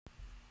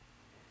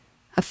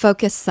A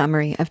focused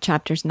summary of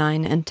chapters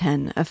 9 and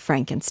 10 of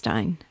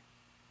Frankenstein.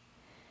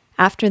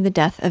 After the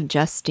death of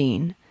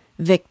Justine,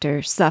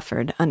 Victor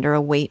suffered under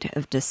a weight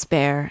of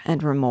despair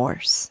and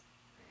remorse.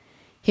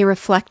 He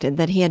reflected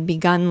that he had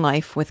begun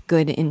life with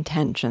good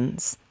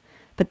intentions,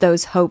 but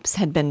those hopes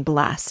had been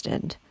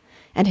blasted,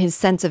 and his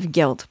sense of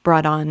guilt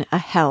brought on a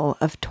hell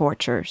of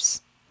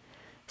tortures.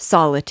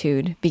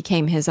 Solitude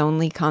became his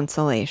only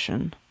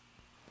consolation.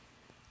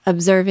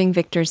 Observing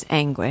Victor's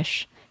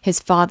anguish, his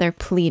father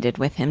pleaded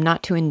with him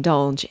not to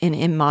indulge in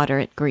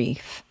immoderate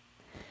grief.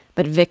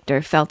 But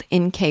Victor felt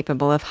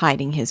incapable of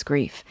hiding his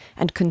grief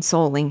and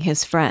consoling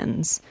his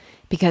friends,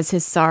 because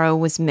his sorrow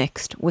was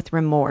mixed with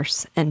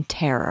remorse and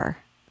terror.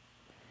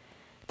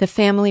 The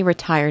family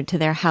retired to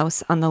their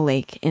house on the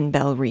lake in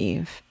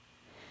Belle-Rive.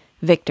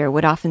 Victor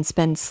would often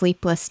spend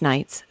sleepless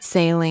nights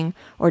sailing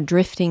or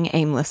drifting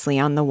aimlessly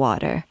on the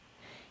water,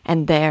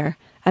 and there,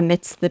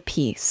 amidst the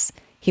peace,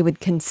 he would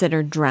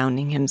consider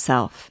drowning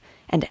himself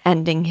and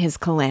ending his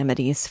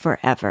calamities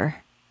forever.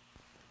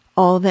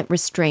 All that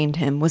restrained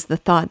him was the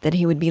thought that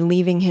he would be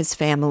leaving his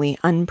family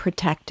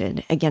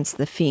unprotected against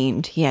the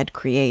fiend he had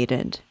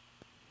created.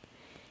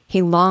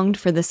 He longed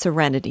for the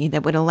serenity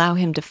that would allow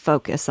him to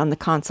focus on the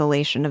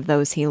consolation of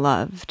those he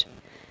loved,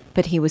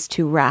 but he was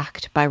too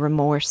racked by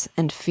remorse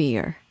and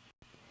fear.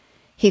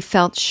 He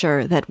felt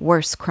sure that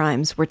worse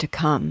crimes were to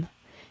come,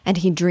 and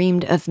he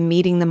dreamed of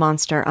meeting the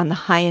monster on the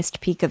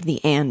highest peak of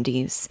the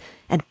Andes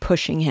and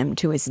pushing him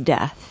to his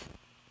death.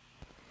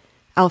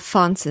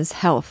 Alphonse's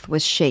health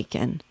was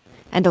shaken,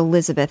 and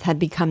Elizabeth had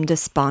become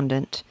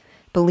despondent,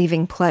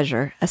 believing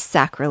pleasure a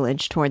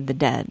sacrilege toward the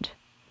dead.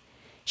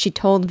 She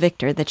told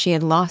Victor that she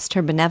had lost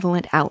her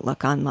benevolent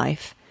outlook on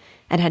life,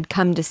 and had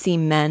come to see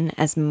men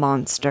as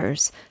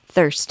monsters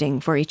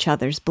thirsting for each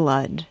other's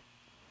blood.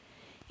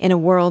 In a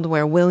world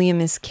where William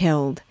is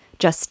killed,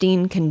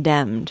 Justine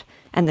condemned,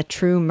 and the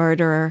true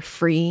murderer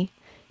free,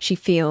 she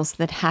feels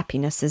that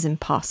happiness is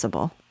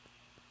impossible.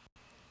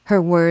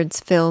 Her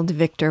words filled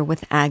Victor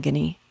with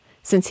agony,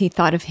 since he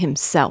thought of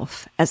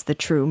himself as the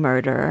true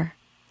murderer.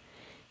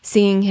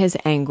 Seeing his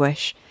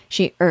anguish,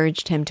 she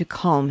urged him to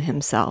calm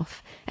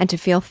himself and to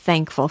feel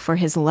thankful for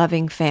his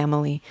loving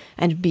family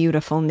and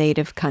beautiful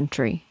native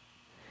country.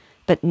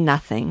 But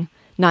nothing,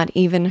 not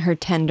even her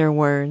tender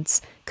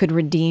words, could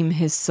redeem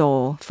his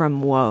soul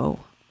from woe.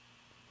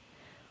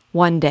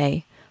 One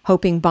day,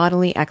 hoping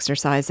bodily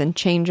exercise and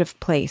change of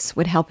place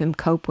would help him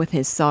cope with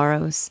his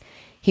sorrows,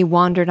 he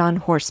wandered on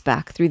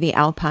horseback through the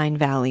alpine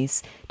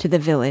valleys to the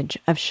village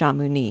of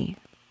Chamonix.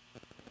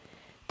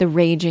 The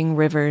raging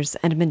rivers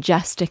and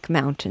majestic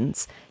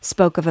mountains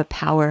spoke of a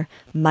power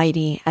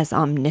mighty as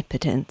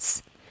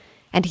omnipotence,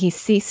 and he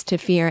ceased to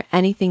fear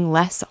anything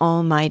less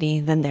almighty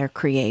than their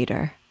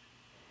creator.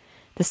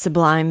 The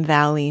sublime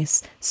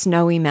valleys,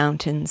 snowy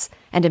mountains,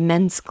 and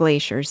immense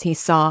glaciers he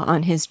saw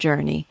on his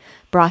journey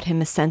brought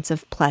him a sense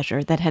of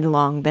pleasure that had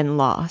long been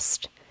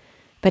lost.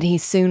 But he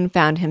soon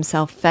found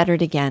himself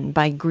fettered again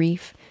by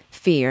grief,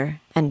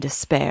 fear, and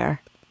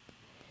despair.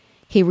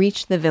 He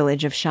reached the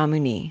village of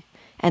Chamonix,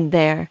 and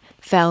there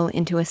fell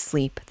into a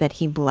sleep that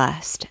he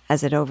blessed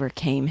as it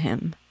overcame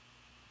him.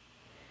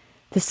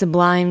 The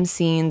sublime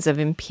scenes of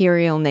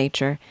imperial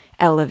nature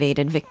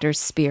elevated Victor's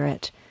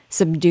spirit,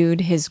 subdued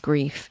his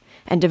grief,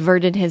 and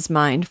diverted his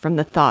mind from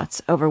the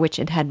thoughts over which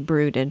it had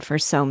brooded for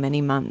so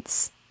many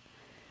months.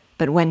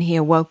 But when he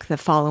awoke the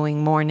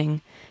following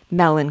morning,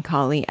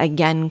 melancholy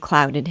again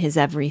clouded his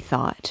every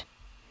thought.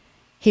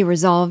 He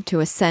resolved to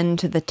ascend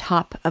to the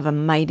top of a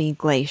mighty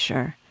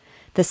glacier,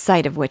 the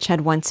sight of which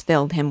had once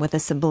filled him with a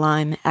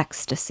sublime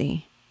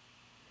ecstasy.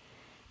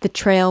 The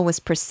trail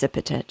was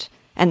precipitate,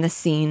 and the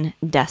scene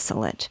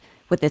desolate,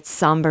 with its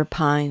somber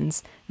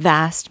pines,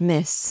 vast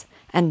mists,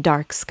 and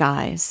dark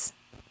skies.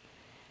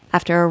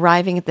 After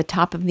arriving at the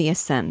top of the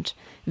ascent,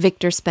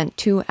 Victor spent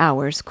 2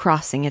 hours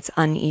crossing its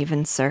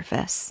uneven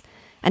surface,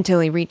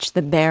 until he reached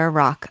the bare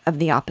rock of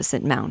the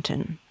opposite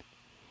mountain.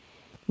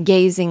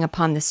 Gazing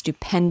upon the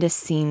stupendous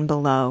scene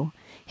below,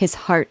 his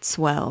heart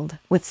swelled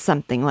with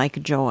something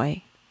like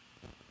joy.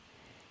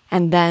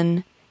 And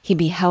then he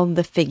beheld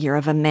the figure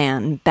of a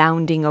man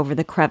bounding over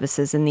the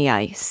crevices in the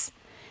ice,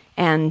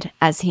 and,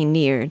 as he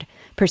neared,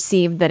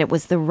 perceived that it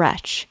was the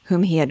wretch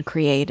whom he had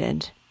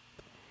created.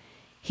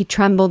 He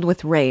trembled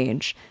with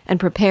rage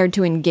and prepared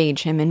to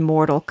engage him in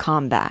mortal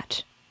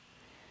combat.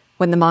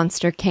 When the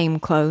monster came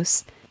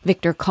close,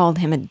 Victor called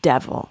him a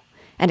devil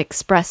and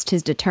expressed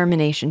his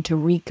determination to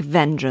wreak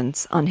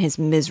vengeance on his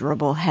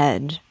miserable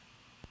head.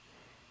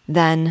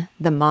 Then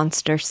the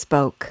monster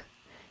spoke,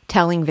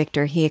 telling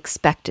Victor he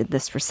expected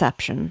this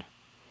reception.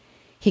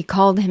 He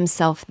called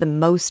himself the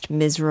most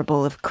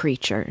miserable of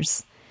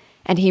creatures,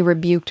 and he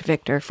rebuked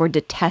Victor for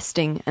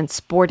detesting and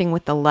sporting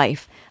with the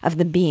life of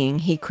the being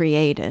he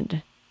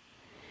created.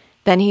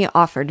 Then he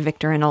offered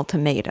Victor an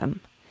ultimatum: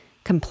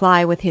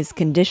 comply with his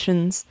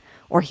conditions,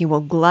 or he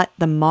will glut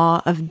the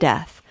maw of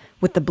death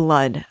with the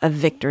blood of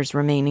Victor's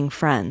remaining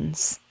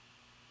friends.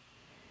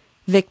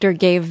 Victor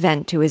gave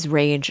vent to his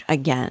rage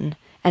again,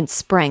 and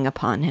sprang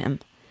upon him,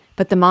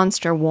 But the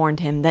monster warned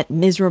him that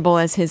miserable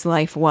as his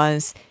life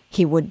was,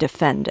 he would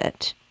defend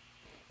it.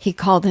 He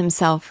called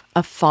himself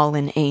a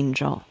fallen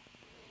angel.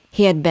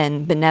 He had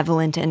been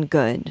benevolent and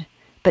good,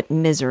 but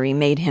misery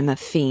made him a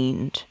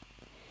fiend.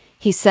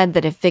 He said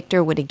that if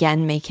Victor would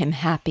again make him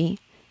happy,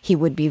 he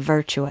would be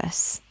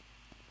virtuous.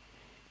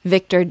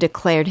 Victor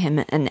declared him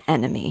an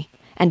enemy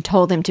and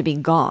told him to be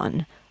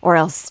gone, or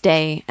else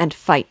stay and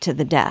fight to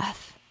the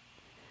death.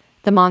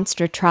 The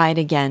monster tried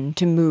again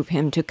to move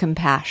him to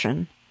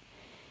compassion.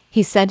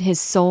 He said his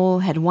soul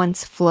had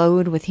once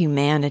flowed with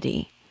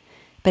humanity,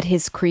 but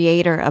his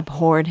creator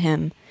abhorred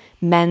him,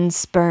 men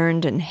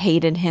spurned and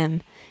hated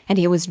him, and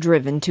he was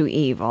driven to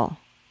evil.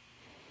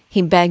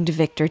 He begged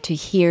Victor to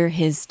hear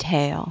his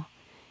tale,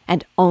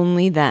 and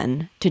only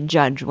then to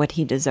judge what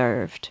he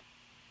deserved.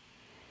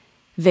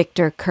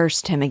 Victor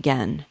cursed him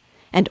again,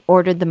 and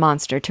ordered the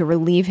monster to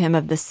relieve him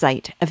of the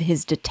sight of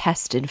his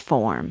detested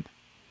form.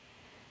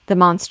 The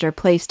monster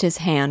placed his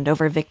hand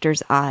over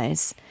Victor's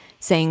eyes,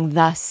 saying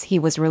thus he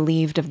was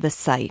relieved of the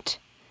sight,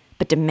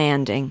 but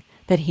demanding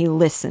that he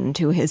listen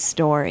to his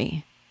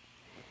story.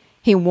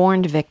 He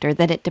warned Victor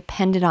that it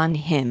depended on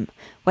him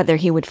whether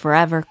he would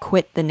forever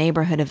quit the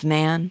neighborhood of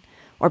man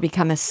or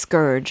become a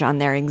scourge on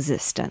their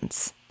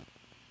existence.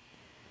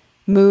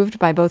 Moved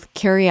by both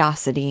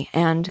curiosity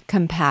and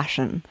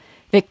compassion,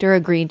 Victor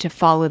agreed to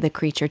follow the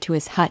creature to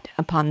his hut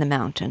upon the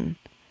mountain.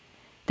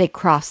 They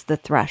crossed the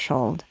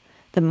threshold,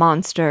 the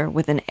monster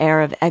with an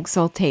air of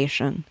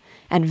exultation,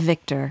 and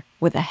Victor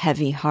with a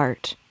heavy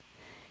heart.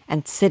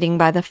 And sitting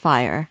by the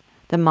fire,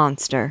 the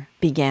monster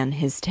began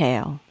his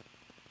tale.